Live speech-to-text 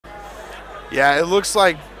Yeah, it looks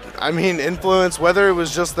like, I mean, Influence, whether it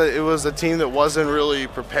was just that it was a team that wasn't really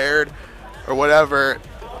prepared or whatever,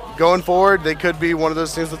 going forward, they could be one of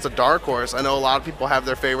those teams that's a dark horse. I know a lot of people have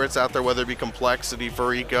their favorites out there, whether it be Complexity,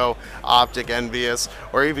 Farico, Optic, Envious,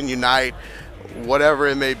 or even Unite, whatever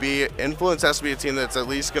it may be. Influence has to be a team that's at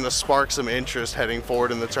least going to spark some interest heading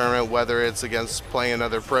forward in the tournament, whether it's against playing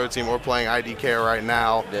another pro team or playing IDK right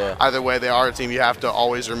now. Yeah. Either way, they are a team you have to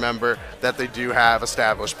always remember that they do have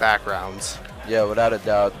established backgrounds. Yeah, without a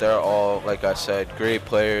doubt. They're all, like I said, great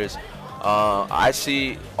players. I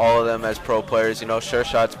see all of them as pro players. You know,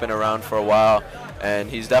 SureShot's been around for a while, and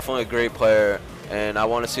he's definitely a great player, and I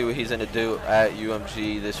want to see what he's going to do at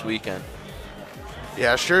UMG this weekend.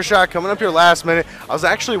 Yeah, SureShot coming up here last minute. I was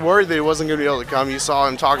actually worried that he wasn't going to be able to come. You saw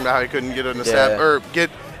him talking about how he couldn't get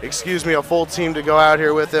a full team to go out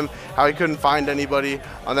here with him, how he couldn't find anybody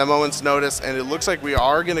on that moment's notice, and it looks like we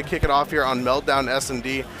are going to kick it off here on Meltdown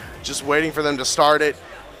SnD. Just waiting for them to start it.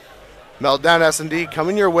 Meltdown SnD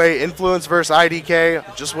coming your way. Influence versus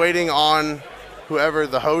IDK. Just waiting on whoever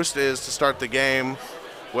the host is to start the game.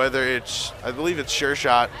 Whether it's, I believe it's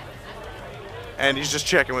SureShot. And he's just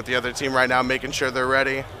checking with the other team right now, making sure they're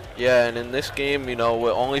ready. Yeah, and in this game, you know,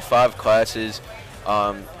 with only 5 classes,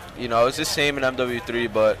 you know, it's the same in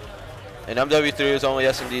MW3, but in MW3 it was only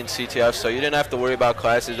SnD and CTF, so you didn't have to worry about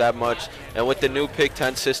classes that much. And with the new Pick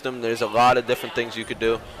 10 system, there's a lot of different things you could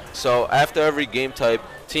do. So after every game type,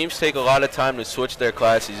 teams take a lot of time to switch their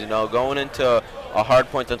classes. You know, going into a hard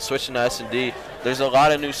point and switching to SnD, there's a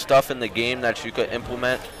lot of new stuff in the game that you could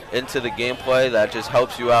implement into the gameplay that just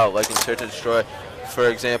helps you out, like in Search and Destroy. For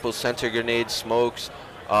example, center grenades, smokes,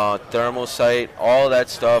 thermal sight, all that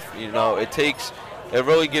stuff. You know, it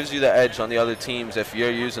really gives you the edge on the other teams if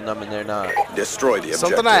you're using them and they're not. Destroy the objectives.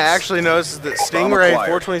 Something I actually noticed is that Stingray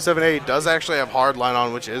 427A does actually have hardline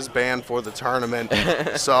on, which is banned for the tournament.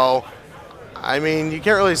 So, I mean, you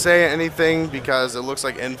can't really say anything because it looks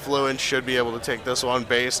like Influence should be able to take this one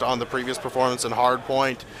based on the previous performance in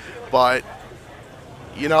Hardpoint. But,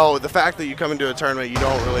 you know, the fact that you come into a tournament, you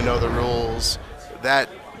don't really know the rules, that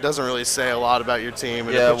doesn't really say a lot about your team,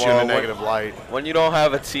 and it puts you in a negative light. When you don't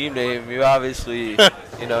have a team name, you obviously,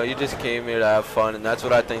 you know, you just came here to have fun, and that's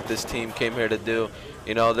what I think this team came here to do.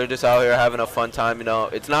 You know, they're just out here having a fun time. You know,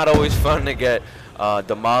 it's not always fun to get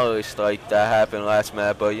demolished like that happened last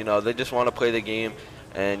map, but, you know, they just want to play the game,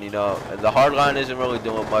 and, you know, the hard line isn't really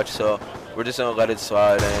doing much, so we're just going to let it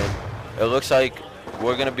slide, and it looks like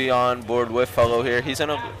we're going to be on board with Fellow here. He's going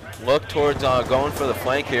to look towards going for the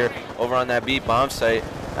flank here over on that B bomb site,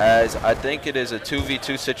 as I think it is a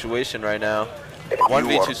 2v2 situation right now.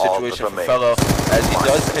 1v2 situation for Fellow, as he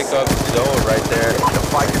does pick up Zoa right there.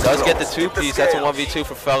 He does get the 2-piece. That's a 1v2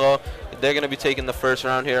 for Fellow. They're going to be taking the first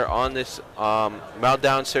round here on this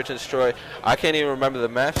Meltdown Search and Destroy. I can't even remember the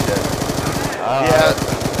maps yet. Yeah.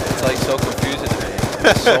 It's like so confusing to me.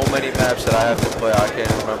 There's so many maps that I have to play, I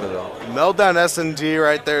can't remember them. Meltdown SnD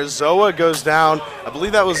right there. Zoa goes down. I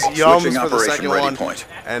believe that was Yums for the second one.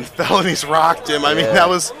 And Felonies rocked him. I mean, that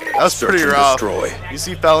was pretty rough. You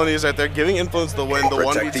see Felonies right there giving Influence the win, the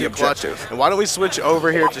 1v2 clutch. And why don't we switch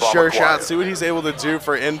over here to SureShot, see what he's able to do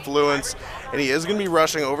for Influence. And he is going to be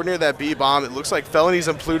rushing over near that B bomb. It looks like Felonies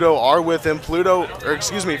and Pluto are with him.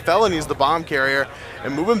 Felonies, the bomb carrier.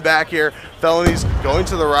 And moving back here, Felonies going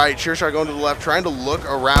to the right, SureShot going to the left, trying to look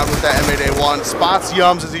around with that M8A1. Spots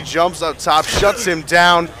Yums as he jumps up top, shuts him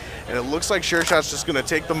down. And it looks like SureShot's just going to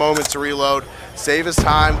take the moment to reload, save his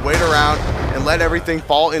time, wait around, and let everything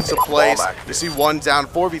fall into place. You see one down,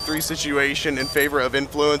 4v3 situation in favor of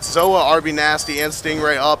Influence. Zoa, RB Nasty, and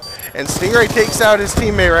Stingray up. And Stingray takes out his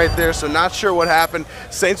teammate right there, so not sure what happened.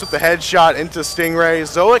 Saints with the headshot into Stingray.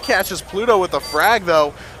 Zoa catches Pluto with a frag,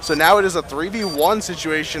 though. So now it is a 3v1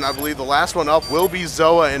 situation. I believe the last one up will be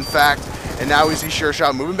Zoa, in fact. And now we see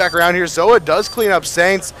SureShot moving back around here. Zoa does clean up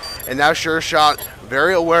Saints, and now SureShot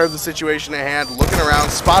very aware of the situation at hand, looking around,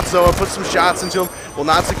 spots Zoa, puts some shots into him, will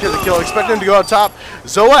not secure the kill, expect him to go up top.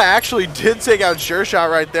 Zoa actually did take out SureShot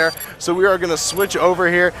right there, so we are going to switch over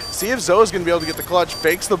here, see if Zoa's going to be able to get the clutch,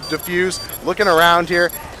 fakes the defuse, looking around here,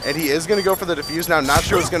 and he is going to go for the defuse now. Not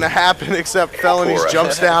sure what's going to happen, except Felonies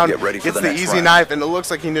jumps down, gets the easy knife, and it looks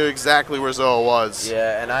like he knew exactly where Zoa was.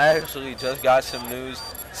 Yeah, and I actually just got some news.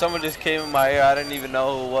 Someone just came in my ear, I didn't even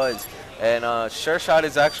know who it was. And SureShot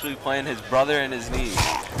is actually playing his brother and his niece.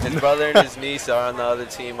 His brother and his niece are on the other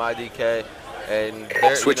team, IDK. And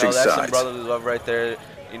they're, you know, that's some brotherly love right there.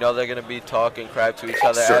 You know, they're going to be talking crap to each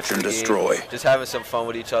other after the game, just having some fun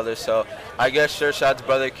with each other. So I guess SureShot's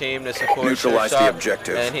brother came to support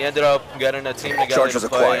SureShot, and he ended up getting a team together to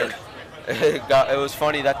play. It was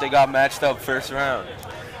funny that they got matched up first round.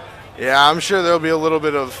 Yeah, I'm sure there'll be a little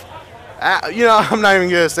bit of You know, I'm not even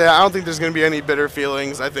going to say it. I don't think there's going to be any bitter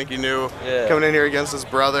feelings. I think he knew coming in here against his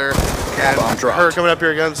brother and her coming up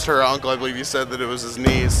here against her uncle. I believe you said that it was his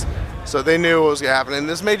niece. So they knew what was going to happen. And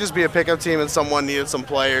this may just be a pickup team and someone needed some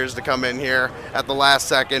players to come in here at the last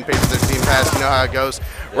second, pay for their team pass. You know how it goes.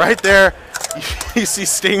 Right there, you see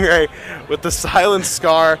Stingray with the silent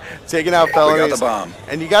scar taking out Felonies.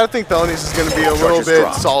 And you got to think Felonies is going to be a little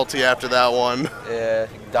bit salty after that one. Yeah,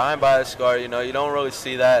 dying by a scar, you know, you don't really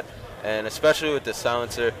see that. And especially with the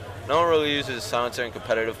silencer, no one really uses a silencer in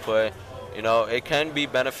competitive play. You know, it can be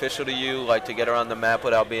beneficial to you, like to get around the map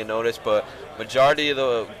without being noticed, but majority of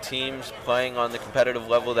the teams playing on the competitive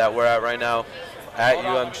level that we're at right now at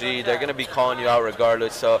UMG, they're going to be calling you out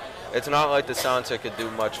regardless. So it's not like the silencer could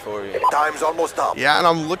do much for you. Time's almost up. Yeah, and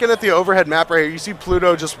I'm looking at the overhead map right here. You see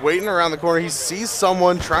Pluto just waiting around the corner. He sees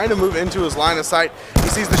someone trying to move into his line of sight. He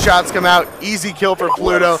sees the shots come out. Easy kill for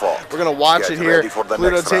Pluto. We're going to watch it here.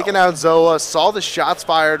 Pluto taking out Zoa. Saw the shots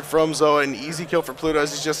fired from Zoa. An easy kill for Pluto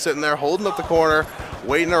as he's just sitting there holding up the corner,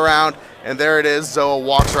 waiting around. And there it is. Zoa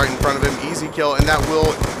walks right in front of him. Easy kill. And that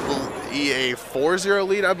will be a 4-0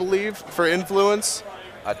 lead, I believe, for Influence.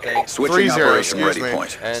 I think. Switching operation ready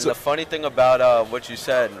point. And the funny thing about what you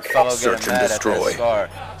said, fellow getting mad at that scar,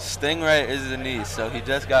 Stingray is the niece, so he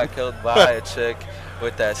just got killed by a chick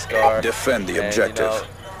with that scar. Defend the objective. You know,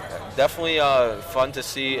 definitely fun to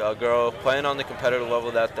see a girl playing on the competitive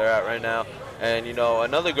level that they're at right now. And you know,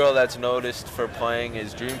 another girl that's noticed for playing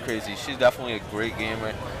is Dream Crazy. She's definitely a great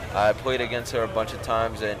gamer. I played against her a bunch of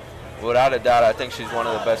times, and without a doubt, I think she's one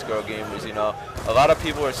of the best girl gamers. You know, a lot of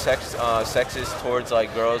people are sexist towards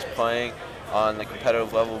like girls playing on the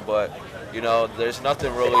competitive level, but you know, there's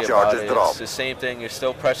nothing really about it. It's the same thing. You're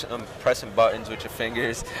still pressing buttons with your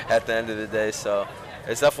fingers at the end of the day. So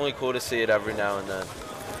it's definitely cool to see it every now and then.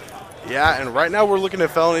 Yeah, and right now we're looking at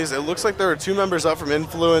Felonies. It looks like there are 2 members up from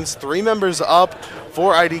Influence, 3 members up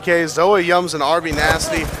for IDK, Zoa Yums and RB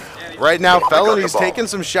Nasty. Right now, Felony's taking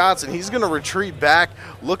some shots, and he's going to retreat back,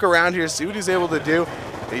 look around here, see what he's able to do.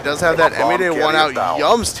 He does have that M8A1 out.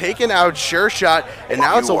 Yums taking out Sure Shot, and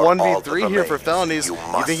now it's a 1v3 here for Felonies. You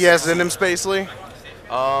think he has it in him, Spacely?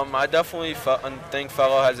 I definitely think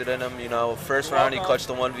Fellow has it in him. You know, first round he clutched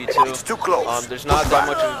the 1v2. It's too close. There's not that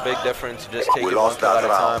much of a big difference, just taking one kill at a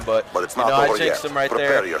time. But you know, I jinxed him right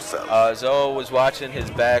there. Zoa was watching his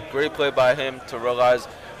back. Great play by him to realize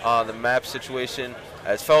the map situation.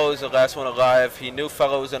 As Fellow is the last one alive, he knew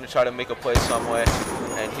Fellow was going to try to make a play some way,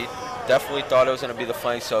 and he definitely thought it was going to be the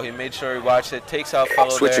flank, so he made sure he watched it, takes out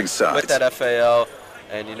Fellow there with that FAL,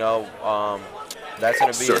 and you know, that's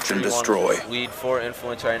going to be a 3-1 lead for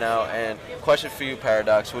Influence right now. And question for you,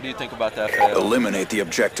 Paradox, what do you think about that FAL? Eliminate the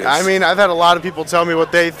objectives. I mean, I've had a lot of people tell me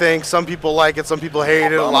what they think. Some people like it, some people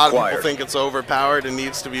hate it. A lot of people think it's overpowered and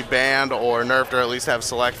needs to be banned or nerfed, or at least have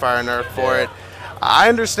select fire nerfed for it. I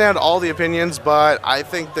understand all the opinions, but I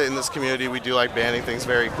think that in this community we do like banning things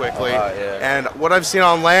very quickly. And what I've seen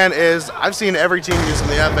on LAN is I've seen every team using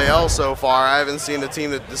the FAL so far. I haven't seen a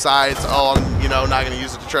team that decides, oh, I'm not going to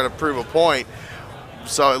use it to try to prove a point.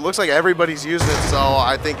 So it looks like everybody's using it. So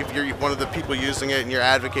I think if you're one of the people using it and you're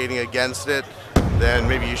advocating against it, then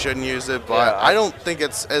maybe you shouldn't use it. But I don't think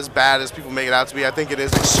it's as bad as people make it out to be. I think it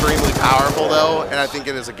is extremely powerful, though, and I think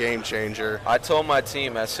it is a game changer. I told my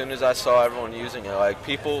team as soon as I saw everyone using it, like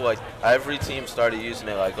every team started using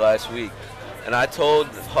it like last week. And I told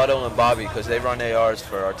Huddle and Bobby, because they run ARs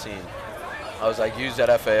for our team, I was like, use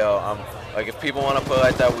that FAL. Like, if people want to play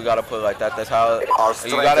like that, we got to play like that. That's how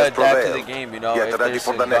you got to adapt to the game, you know. If there's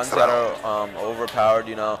some guns that are overpowered,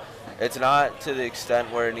 you know, it's not to the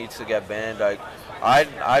extent where it needs to get banned. Like,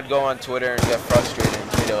 I'd go on Twitter and get frustrated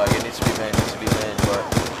and tweet it like, it needs to be banned, it needs to be banned.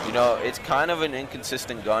 But, you know, it's kind of an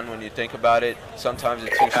inconsistent gun when you think about it. Sometimes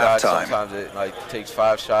it's 2 shots, sometimes it, like, takes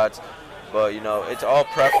 5 shots. But, you know, it's all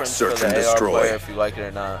preference for the AR player if you like it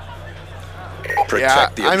or not.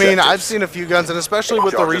 I mean, I've seen a few guns, and especially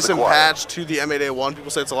with the recent patch to the M8A1,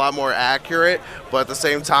 people say it's a lot more accurate, but at the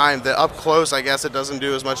same time, the up close, I guess it doesn't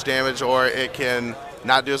do as much damage, or it can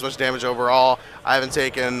not do as much damage overall. I haven't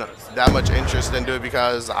taken that much interest into it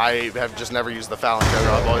because I have just never used the FAL in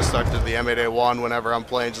general. I've always stuck to the M8A1 whenever I'm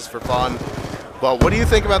playing just for fun. But what do you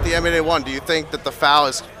think about the M8A1? Do you think that the FAL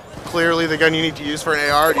is clearly the gun you need to use for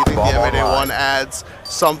an AR, or do you think the M8A1 adds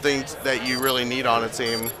something that you really need on a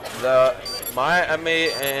team? My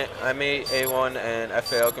M8A1 and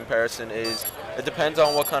FAL comparison is, it depends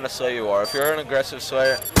on what kind of Slayer you are. If you're an aggressive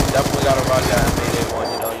Slayer, definitely got to rock that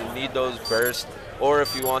M8A1. You know, you need those bursts, or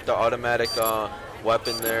if you want the automatic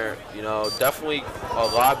weapon there, you know, definitely a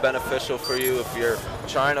lot beneficial for you if you're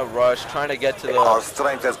trying to rush, trying to get to the Our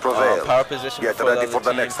strength has prevailed. power position Get before ready the for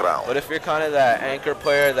other the next team. round. But if you're kind of that anchor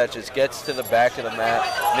player that just gets to the back of the mat,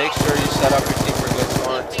 make sure you set up your team for good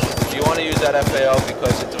taunts. You want to use that FAL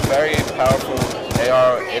because it's a very powerful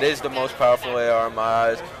AR. It is the most powerful AR in my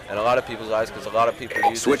eyes and a lot of people's eyes because a lot of people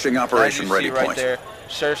use it. Switching operation ready right point. there,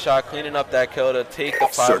 sure shot, cleaning up that kill to take the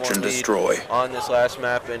 5-1 Search and lead destroy. on this last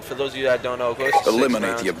map. And for those of you that don't know, it goes to 6 Eliminate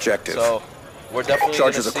rounds. the objective. So we're definitely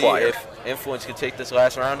going to Charges see acquired. if Influence can take this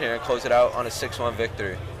last round here and close it out on a 6-1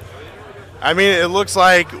 victory. I mean, it looks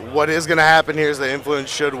like what is going to happen here is the Influence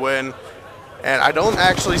should win. And I don't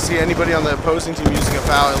actually see anybody on the opposing team using a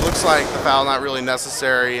foul. It looks like the foul not really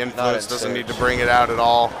necessary. Influence doesn't need to bring it out at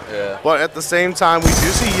all. Yeah. But at the same time, we do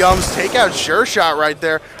see Yums take out Sure Shot right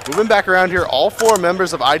there. Moving back around here, all 4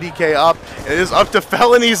 members of IDK up. It is up to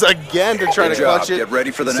Felonies again to try to clutch it. Get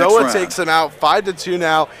ready for the next Zoa round. takes him out 5-2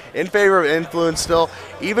 now in favor of Influence still.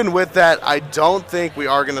 Even with that, I don't think we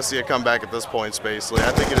are going to see a comeback at this point, Spacely.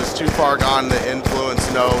 I think it is too far gone. The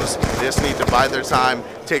Influence knows they just need to bide their time,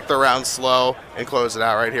 take the round slow, and close it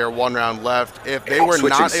out right here. 1 round left. If they were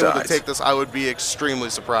not able to take this, I would be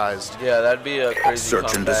extremely surprised. Yeah, that'd be a crazy Search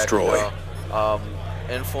and comeback, destroy. you know.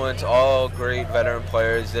 Influence, all great veteran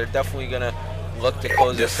players. They're definitely going to look to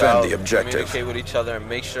close this out, the objective. communicate with each other, and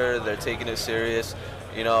make sure they're taking it serious.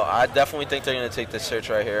 You know, I definitely think they're going to take this search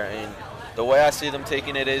right here. And the way I see them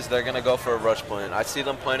taking it is they're going to go for a rush plan. I see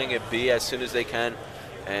them planning at B as soon as they can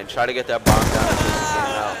and try to get that bomb down and close the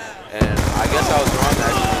game out. And I guess I was wrong.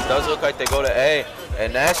 Actually, it does look like they go to A.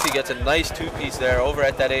 And Nasty gets a nice 2-piece there over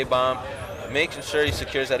at that A-bomb, making sure he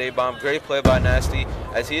secures that A-bomb. Great play by Nasty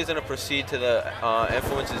as he is going to proceed to the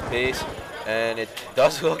Influence's base. And it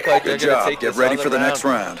does look like they're going to take this ready other for the round. next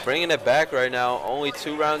round. Bringing it back right now, only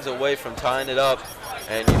 2 rounds away from tying it up.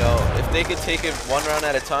 And, you know, if they could take it 1 round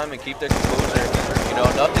at a time and keep their composure, you know,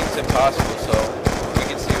 nothing's impossible. So we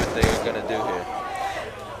can see what they're going to do here.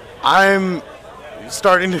 I'm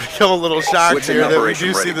starting to become a little shocked Switching here that we operation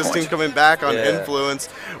do see ready this point. team coming back on Yeah. Influence.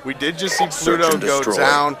 We did just see Search Pluto and go destroy.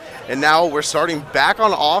 down, and now we're starting back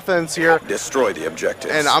on offense here. Destroy the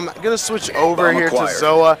objectives. And I'm going to switch over Bomb here acquired. to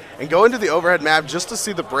Zoa and go into the overhead map just to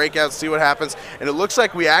see the breakout, see what happens. And it looks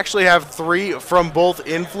like we actually have 3 from both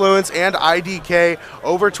Influence and IDK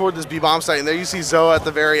over toward this B-bomb site. And there you see Zoa at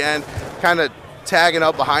the very end, kind of tagging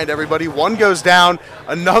up behind everybody. 1 goes down,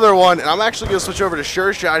 another one, and I'm actually going to switch over to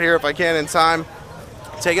Sure Shot here if I can in time.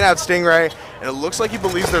 Taking out Stingray, and it looks like he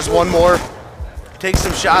believes there's 1 more. Takes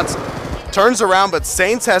some shots, turns around, but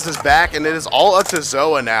Saints has his back, and it is all up to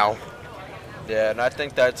Zoa now. Yeah, and I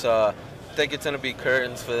think that's I think it's going to be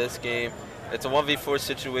curtains for this game. It's a 1v4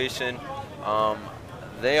 situation.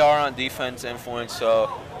 They are on defense Influence,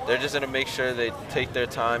 so they're just going to make sure they take their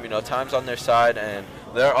time. You know, time's on their side, and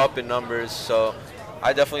they're up in numbers, so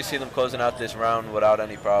I definitely see them closing out this round without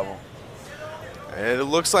any problem. And it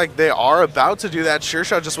looks like they are about to do that. Sure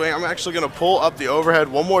Shot just waiting. I'm actually going to pull up the overhead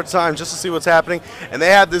one more time just to see what's happening. And they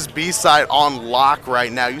have this B side on lock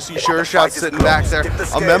right now. You see Sure Shot sitting back there,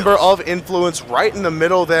 a member of Influence right in the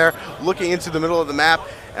middle there, looking into the middle of the map.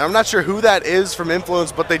 And I'm not sure who that is from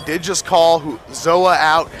Influence, but they did just call Zoa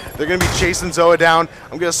out. They're going to be chasing Zoa down.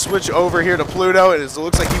 I'm going to switch over here to Pluto, and it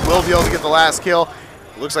looks like he will be able to get the last kill.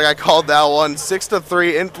 Looks like I called that one.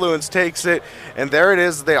 6-3, Influence takes it, and there it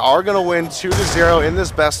is. They are going to win 2-0 in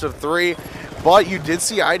this best of 3, but you did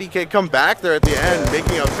see IDK come back there at the end,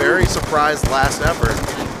 making a very surprised last effort.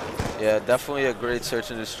 Yeah, definitely a great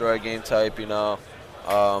search and destroy game type. You know,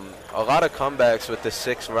 a lot of comebacks with the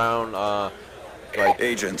 6th round. Like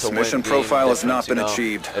Agents, mission profile has not been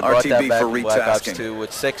achieved. RTB for retasking.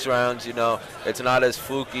 With 6 rounds, you know, it's not as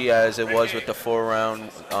fluky as it was with the 4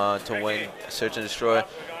 round to win search and destroy.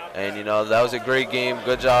 And, you know, that was a great game.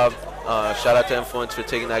 Good job. Shout out to Influence for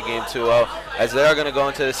taking that game 2-0. As they are going to go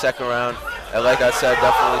into the 2nd round. And like I said,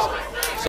 definitely